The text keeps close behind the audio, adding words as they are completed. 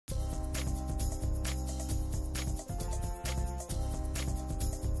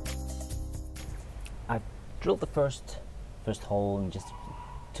drilled the first hole and just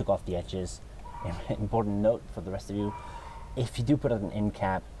took off the edges. Important note for the rest of you, if you do put an end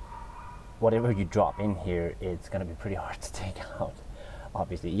cap, whatever you drop in here, it's going to be pretty hard to take out,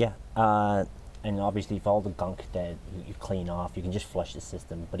 obviously. Yeah, and obviously for all the gunk that you clean off, you can just flush the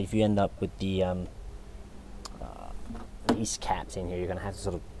system. But if you end up with the these caps in here, you're going to have to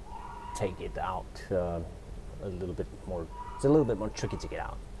sort of take it out a little bit more. It's a little bit more tricky to get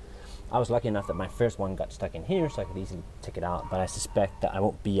out. I was lucky enough that my first one got stuck in here, so I could easily take it out, but I suspect that I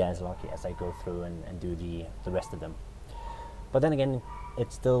won't be as lucky as I go through and do the rest of them. But then again,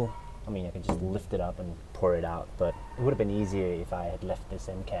 it's still, I mean, I can just lift it up and pour it out, but it would have been easier if I had left this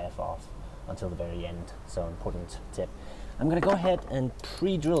end calf off until the very end. So important tip. I'm gonna go ahead and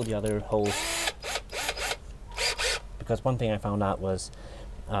pre-drill the other holes, because one thing I found out was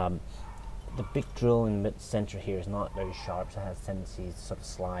the big drill in the mid-center here is not very sharp, so it has tendencies to sort of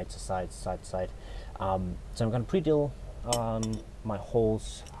slide to side to side to side. So I'm going to pre-drill my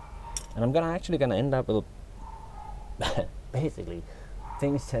holes, and I'm actually going to end up with basically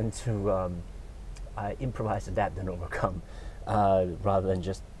things tend to improvise, adapt, and overcome rather than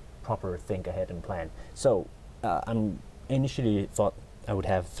just proper think ahead and plan. So I initially thought I would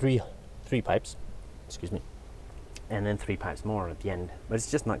have three pipes, excuse me, and then 3 pipes more at the end, but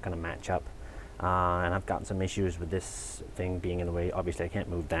it's just not going to match up. And I've got some issues with this thing being in the way. Obviously I can't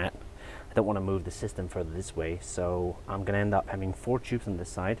move that. I don't want to move the system further this way, so I'm going to end up having 4 tubes on this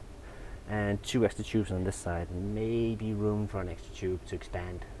side and 2 extra tubes on this side, and maybe room for an extra tube to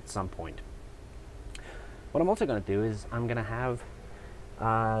expand at some point. What I'm also going to do is I'm going to have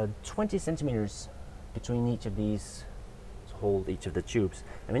 20 centimeters between each of these to hold each of the tubes,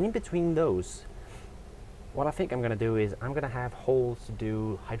 and then in between those, what I think I'm going to do is I'm going to have holes to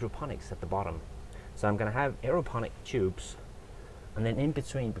do hydroponics at the bottom. So I'm going to have aeroponic tubes, and then in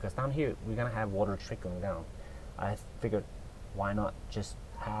between, because down here we're going to have water trickling down, I figured why not just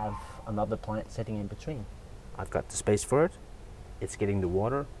have another plant sitting in between. I've got the space for it, it's getting the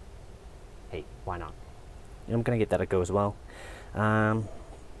water, hey, why not? And I'm going to get that a go as well. And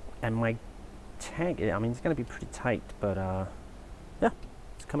my tank, I mean, it's going to be pretty tight, but yeah,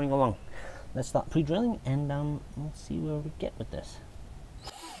 it's coming along. Let's start pre-drilling, and let's see where we get with this.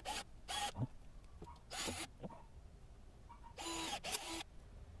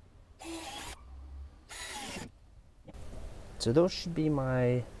 So those should be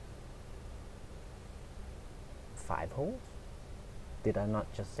my 5 holes. Did I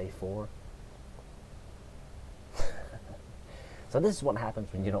not just say 4? So this is what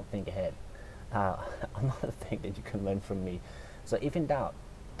happens when you don't think ahead. Another thing that you can learn from me. So if in doubt,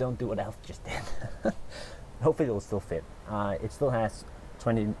 don't do what Alf just did. Hopefully it'll still fit. It still has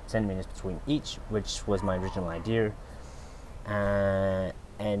 20 centimeters between each, which was my original idea.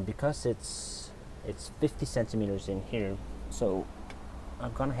 And because it's 50 centimeters in here, so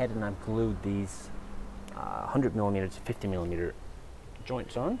I've gone ahead and I've glued these 100 millimeter to 50 millimeter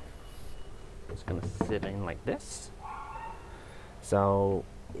joints on. It's gonna sit in like this. So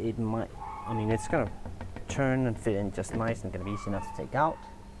it might, I mean, it's gonna turn and fit in just nice and gonna be easy enough to take out.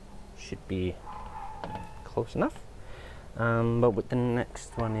 Should be close enough. But with the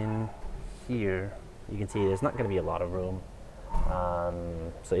next one in here, you can see there's not going to be a lot of room.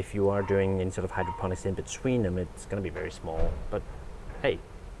 So if you are doing any sort of hydroponics in between them, it's going to be very small. But hey,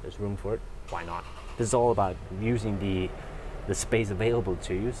 there's room for it. Why not? This is all about using the space available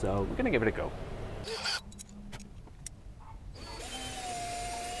to you, so we're going to give it a go.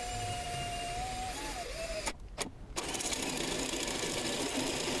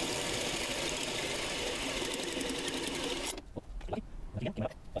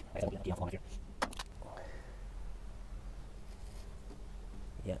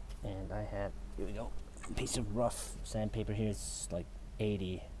 Yeah, and I have, here we go, a piece of rough sandpaper here. It's like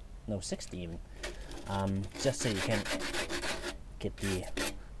 80, no 60 even, just so you can get the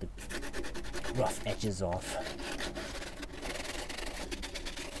rough edges off.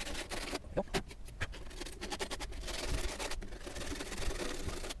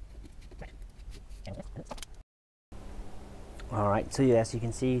 Alright, so yeah, as you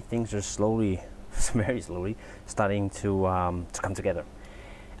can see, things are slowly, very slowly, starting to come together.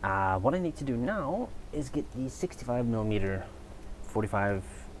 What I need to do now is get these 65 millimeter 45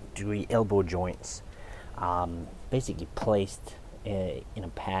 degree elbow joints basically placed in a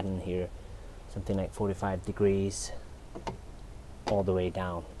pattern here, something like 45 degrees all the way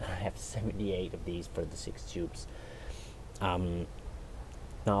down. I have 78 of these for the 6 tubes.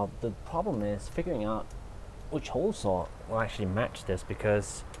 Now the problem is figuring out which hole saw will actually match this,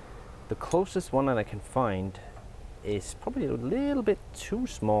 because the closest one that I can find is probably a little bit too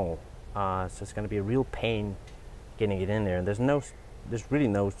small so it's going to be a real pain getting it in there. And there's really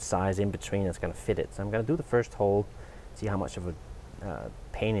no size in between that's going to fit it. So I'm going to do the first hole, see how much of a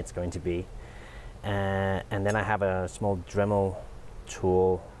pain it's going to be, and then I have a small Dremel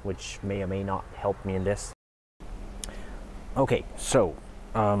tool which may or may not help me in this. Okay, so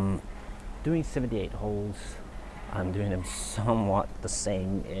doing 78 holes, I'm doing them somewhat the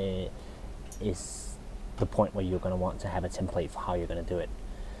same. Is the point where you're going to want to have a template for how you're going to do it.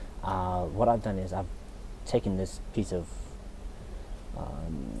 What I've done is I've taken this piece of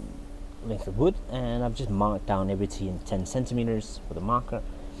length of wood and I've just marked down every T in 10 centimeters with a marker,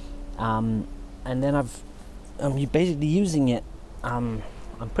 and then I'm basically using it. I'm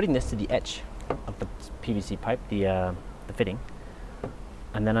putting this to the edge of the PVC pipe, the fitting,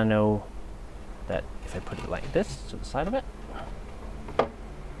 and then I know that if I put it like this to the side of it,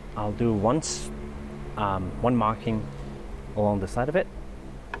 I'll do one marking along the side of it.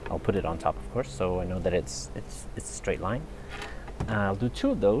 I'll put it on top, of course, so I know that it's a straight line. I'll do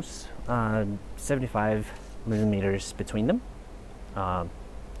two of those, 75 millimeters between them,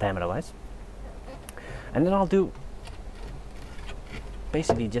 diameter-wise, and then I'll do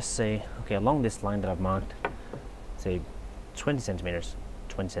basically just say, okay, along this line that I've marked, say 20 centimeters,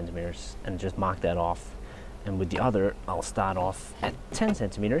 and just mark that off. And with the other, I'll start off at 10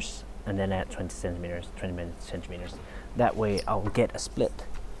 centimeters and then at 20 centimeters. That way I'll get a split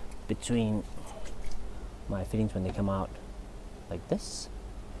between my fittings when they come out like this,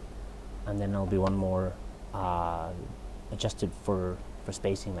 and then there'll be one more adjusted for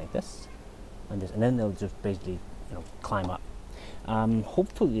spacing like this, and then they'll just basically, you know, climb up.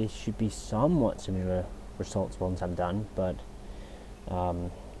 Hopefully it should be somewhat similar results once I'm done, but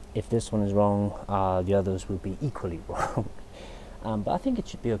if this one is wrong, the others will be equally wrong. But I think it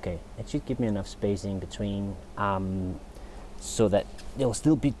should be okay. It should give me enough spacing between, so that they'll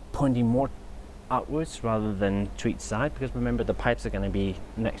still be pointing more outwards rather than to each side, because remember the pipes are going to be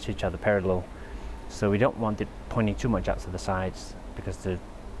next to each other parallel, so we don't want it pointing too much out to the sides, because the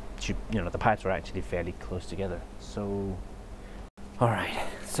pipes are actually fairly close together. So alright,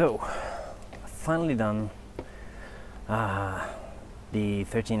 so finally done the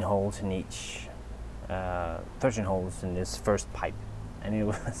 13 holes in each 13 holes in this first pipe, and it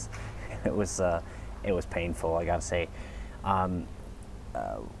was painful, I gotta say.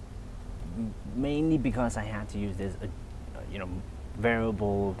 Mainly because I had to use this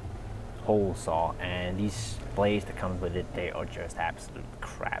variable hole saw, and these blades that comes with it, they are just absolute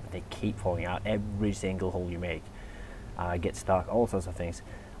crap. They keep falling out every single hole you make. Get stuck, all sorts of things.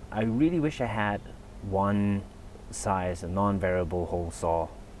 I really wish I had one size, a non-variable hole saw,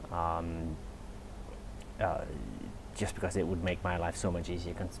 just because it would make my life so much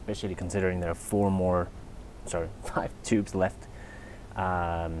easier, especially considering there are 5 tubes left.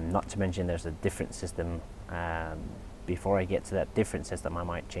 Not to mention there's a different system. Before I get to that different system, I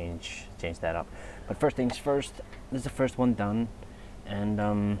might change that up. But first things first, this is the first one done, and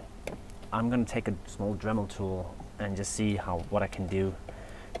I'm gonna take a small Dremel tool and just see what I can do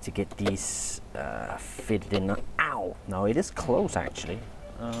to get these fitted in. Ow! Now it is close actually.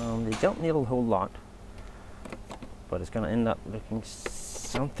 They don't need a whole lot, but it's gonna end up looking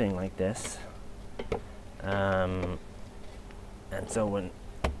something like this. And so when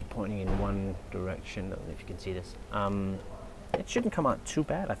pointing in one direction, I don't know if you can see this, it shouldn't come out too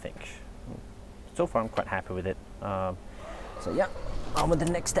bad, I think. So far I'm quite happy with it. So yeah, on with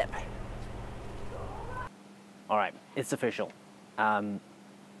the next step. Alright, it's official.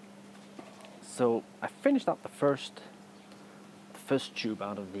 So I finished up the first tube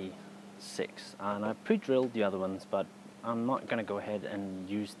out of the 6, and I pre-drilled the other ones, but I'm not going to go ahead and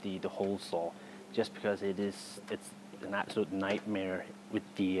use the hole saw, just because it's an absolute nightmare with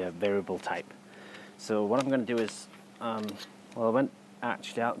the variable type. So what I'm going to do is, I went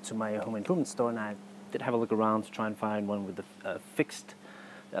actually out to my home improvement store, and I did have a look around to try and find one with a fixed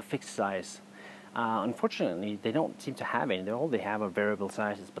size. Unfortunately, they don't seem to have any. All they have are variable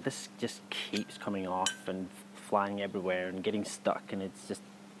sizes, but this just keeps coming off and flying everywhere and getting stuck, and it's just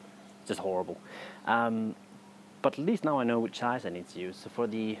horrible. But at least now I know which size I need to use. So for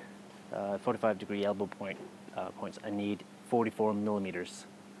the 45-degree elbow points, I need 44 millimeters.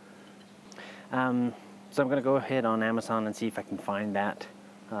 So I'm going to go ahead on Amazon and see if I can find that,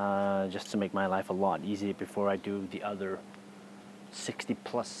 just to make my life a lot easier before I do the other 60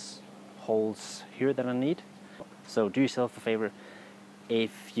 plus holes here that I need. So do yourself a favor,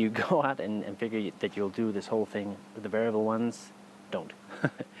 if you go out and figure that you'll do this whole thing with the variable ones, don't.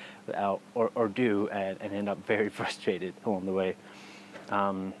 or do and end up very frustrated along the way.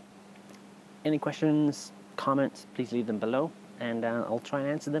 Any questions, comments, please leave them below, and I'll try and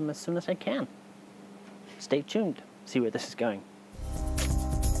answer them as soon as I can. Stay tuned, see where this is going.